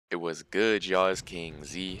It was good, y'all. It's King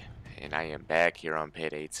Z, and I am back here on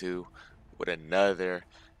Payday 2 with another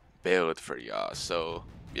build for y'all. So,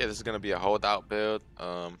 yeah, this is gonna be a holdout build.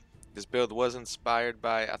 This build was inspired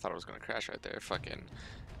by, I thought it was gonna crash right there, fucking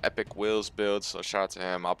EpixWill's build. So shout out to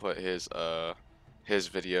him. I'll put his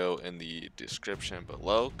video in the description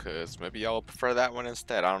below, cause maybe y'all will prefer that one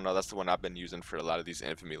instead. I don't know. That's the one I've been using for a lot of these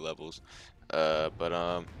infamy levels.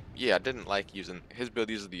 Yeah, I didn't like using his build.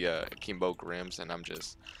 Uses the Akimbo Grims, and I'm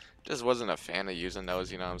just wasn't a fan of using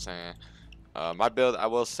those. You know what I'm saying? My build, I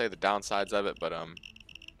will say the downsides of it, but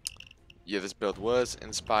yeah, this build was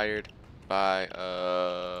inspired by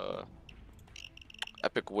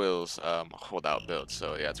EpixWill's holdout build.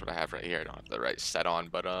 So yeah, that's what I have right here. I don't have the right set on,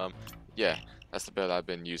 but yeah, that's the build I've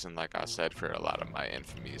been using, like I said, for a lot of my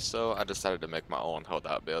infamies. So I decided to make my own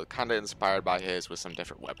holdout build, kind of inspired by his, with some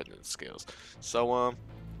different weapons and skills. So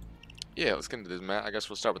yeah, let's get into this, man. I guess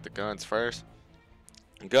we'll start with the guns first.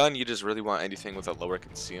 Gun, you just really want anything with a lower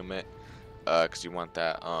concealment, because you want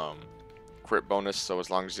that crit bonus. So as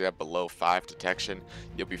long as you have below 5 detection,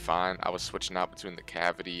 you'll be fine. I was switching out between the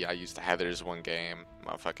cavity. I used the heathers one game,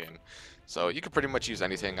 motherfucking. So you can pretty much use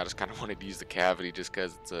anything. I just kind of wanted to use the cavity just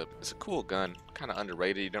because it's a cool gun, kind of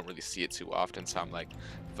underrated. You don't really see it too often, so I'm like,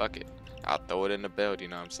 fuck it, I'll throw it in the build. You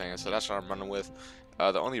know what I'm saying? So that's what I'm running with.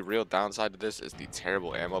 The only real downside to this is the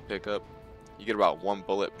terrible ammo pickup. You get about 1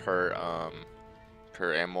 bullet per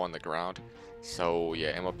ammo on the ground. So yeah,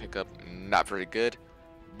 ammo pickup not very good.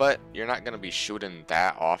 But you're not going to be shooting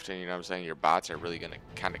that often, you know what I'm saying? Your bots are really going to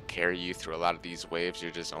kind of carry you through a lot of these waves. You're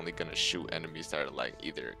just only going to shoot enemies that are like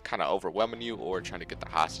either kind of overwhelming you or trying to get the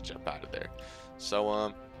hostage up out of there.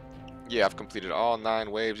 So yeah, I've completed all 9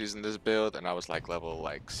 waves using this build, and I was like level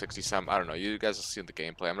like 60 some. I don't know, you guys will see the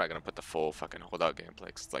gameplay. I'm not going to put the full fucking holdout gameplay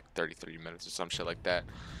because it's like 33 minutes or some shit like that.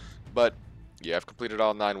 But yeah, I've completed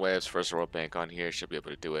all 9 waves. First world bank on here, should be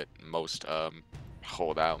able to do it. Most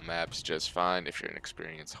holdout maps just fine if you're an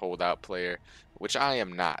experienced holdout player, which I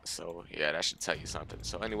am not. So yeah, that should tell you something.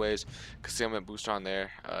 So anyways, concealment boost on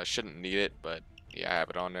there. Shouldn't need it, but yeah, I have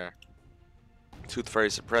it on there. Tooth fairy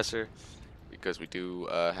suppressor, because we do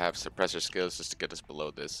have suppressor skills just to get us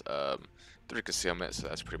below this 3 concealment. So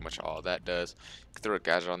that's pretty much all that does. You can throw a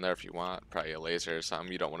gadget on there if you want, probably a laser or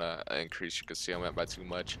something. You don't want to increase your concealment by too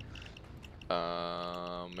much.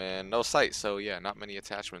 And no sight, so yeah, not many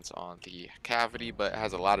attachments on the cavity, but it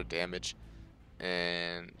has a lot of damage.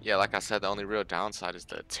 And yeah, like I said, the only real downside is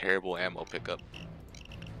the terrible ammo pickup.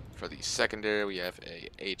 For the secondary, we have a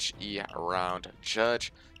HE round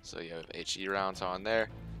judge, so you have HE rounds on there.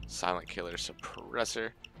 Silent killer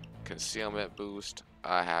suppressor, concealment boost.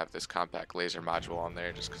 I have this compact laser module on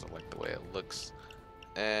there just because I like the way it looks.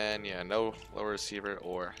 And yeah, no lower receiver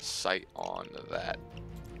or sight on that.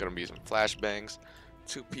 Gonna be using flashbangs,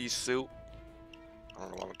 2-piece suit. I don't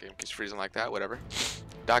know why my game keeps freezing like that. Whatever.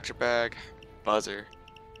 Doctor bag, buzzer.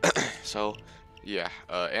 So yeah,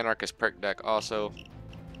 anarchist perk deck also.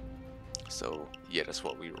 So yeah, that's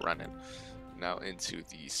what we running. Now into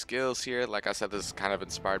the skills here. Like I said, this is kind of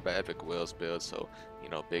inspired by EpixWill's build, so you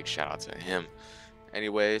know, big shout out to him.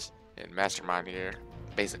 Anyways, in mastermind here,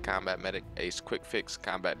 basic combat medic, ace quick fix,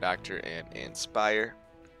 combat doctor, and inspire.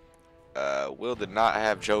 Will did not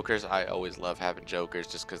have jokers. I always love having jokers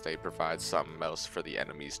just because they provide something else for the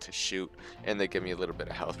enemies to shoot, and they give me a little bit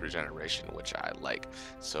of health regeneration, which I like.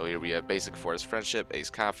 So here we have basic force friendship, ace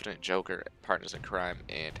confident, joker, partners in crime,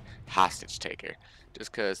 and hostage taker.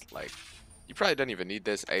 Just because, like, you probably don't even need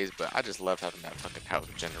this ace, but I just love having that fucking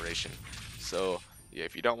health regeneration. So yeah,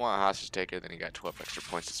 if you don't want a hostage taker, then you got 12 extra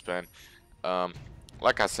points to spend.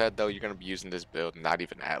 Like I said, though, you're going to be using this build not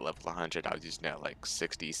even at level 100. I was using it at like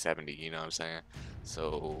 60, 70, you know what I'm saying?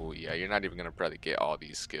 So, yeah, you're not even going to probably get all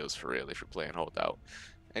these skills for real if you're playing holdout.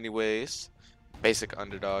 Anyways, basic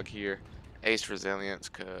underdog here. Ace resilience,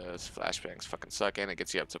 because flashbangs fucking suck, and it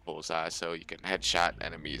gets you up to bullseye, so you can headshot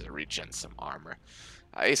enemies or regen some armor.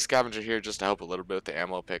 Ace scavenger here just to help a little bit with the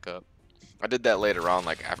ammo pickup. I did that later on,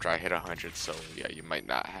 like after I hit 100, so yeah, you might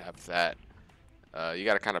not have that. You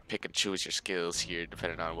gotta kind of pick and choose your skills here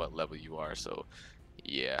depending on what level you are. So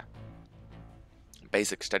yeah,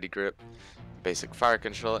 basic steady grip, basic fire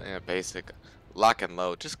control, and basic lock and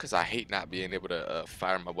load, just because I hate not being able to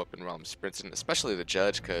fire my weapon while I'm sprinting, especially the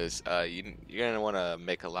judge, because you're gonna want to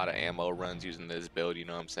make a lot of ammo runs using this build, you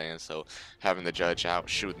know what I'm saying? So having the judge out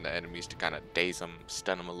shooting the enemies to kind of daze them,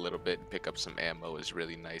 stun them a little bit, and pick up some ammo is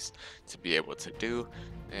really nice to be able to do.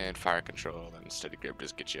 And fire control and steady grip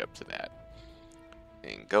just get you up to that.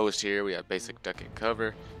 In Ghost here, we have basic duck and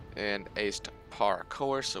cover and aced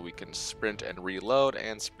parkour, so we can sprint and reload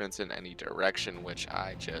and sprint in any direction, which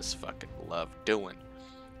I just fucking love doing.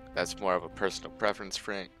 That's more of a personal preference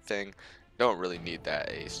thing. Don't really need that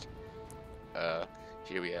aced.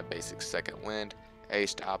 Here we have basic second wind,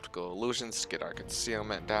 aced optical illusions to get our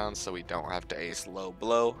concealment down so we don't have to ace low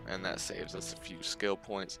blow, and that saves us a few skill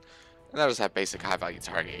points. And I just have basic high value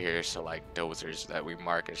target here, so like dozers that we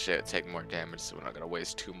mark and shit take more damage, so we're not gonna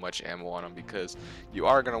waste too much ammo on them, because you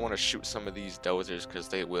are gonna want to shoot some of these dozers because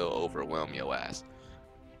they will overwhelm your ass.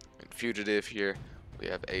 In fugitive here, we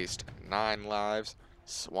have aced 9 lives,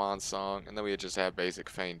 Swan Song, and then we just have basic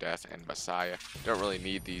Feign Death and Messiah. Don't really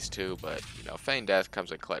need these two, but you know, Feign Death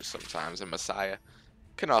comes in clutch sometimes, and Messiah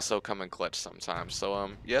can also come in clutch sometimes. So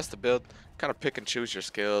yes, the build, kind of pick and choose your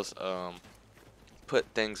skills. Put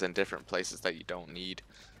things in different places that you don't need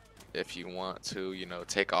if you want to, you know,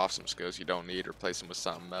 take off some skills you don't need, replace them with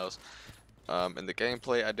something else. In the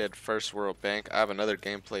gameplay, I did First World Bank. I have another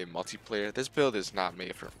gameplay multiplayer. This build is not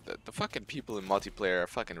made for the fucking people in multiplayer are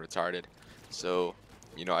fucking retarded. So,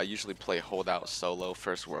 you know, I usually play Holdout solo,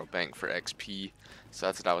 First World Bank for XP. So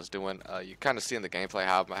that's what I was doing. You kind of see in the gameplay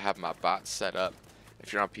how I have my bot set up.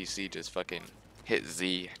 If you're on PC, just fucking hit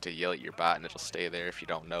Z to yell at your bot and it'll stay there if you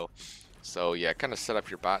don't know. So yeah, kind of set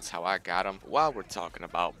up your bots how I got them. While we're talking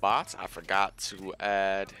about bots, I forgot to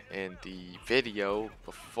add in the video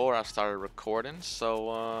before I started recording.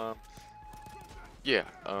 So yeah,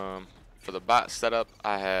 for the bot setup,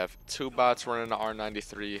 I have 2 bots running the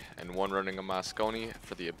R93 and 1 running a Mosconi.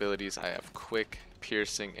 For the abilities, I have Quick,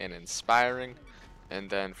 Piercing, and Inspiring. And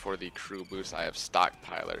then for the crew boost, I have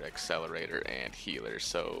Stockpiler, Accelerator, and Healer.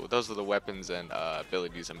 So those are the weapons and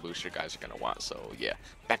abilities and boosts you guys are going to want. So yeah,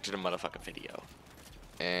 back to the motherfucking video.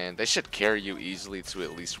 And they should carry you easily to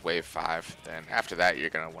at least wave 5. Then after that, you're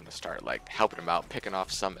going to want to start like helping them out, picking off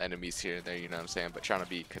some enemies here and there, you know what I'm saying? But trying to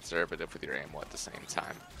be conservative with your ammo at the same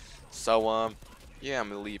time. So yeah, I'm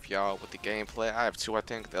gonna leave y'all with the gameplay. I have 2, I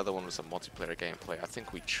think. The other one was a multiplayer gameplay. I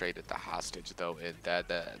think we traded the hostage though, and that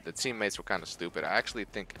the teammates were kind of stupid. I actually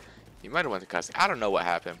think he might have went to custody. I don't know what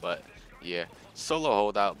happened, but yeah, solo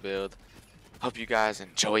holdout build. Hope you guys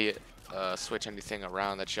enjoy it. Switch anything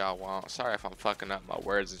around that y'all want. Sorry if I'm fucking up my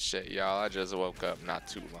words and shit, y'all. I just woke up not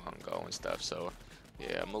too long ago and stuff, so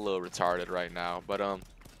yeah, I'm a little retarded right now. But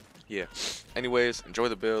yeah. Anyways, enjoy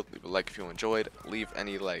the build. Leave a like if you enjoyed. Leave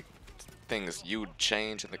any like things you'd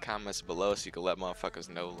change in the comments below so you can let motherfuckers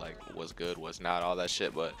know like what's good, what's not, all that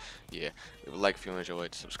shit. But yeah, leave a like if you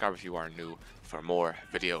enjoyed, subscribe if you are new for more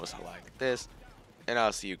videos like this, and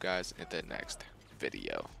I'll see you guys in the next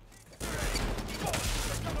video.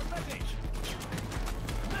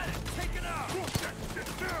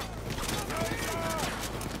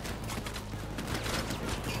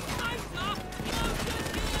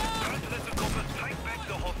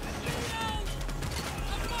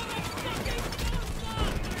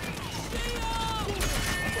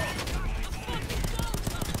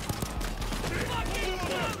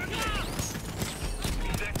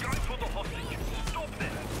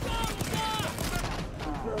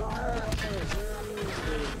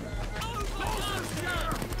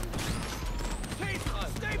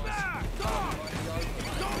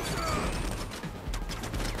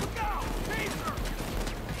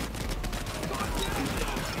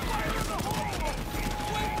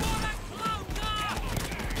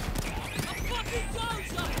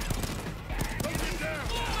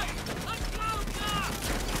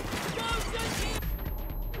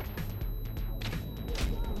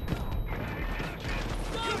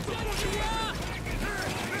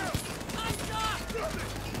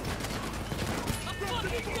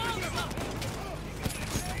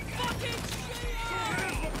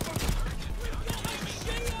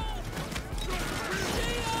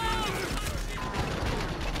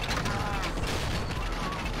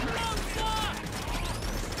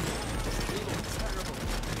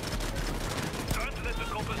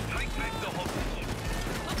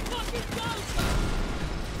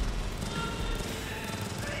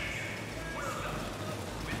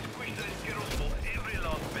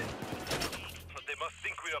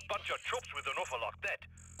 Bunch of troops with an offer like that.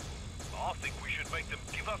 I think we should make them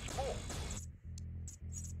give us more.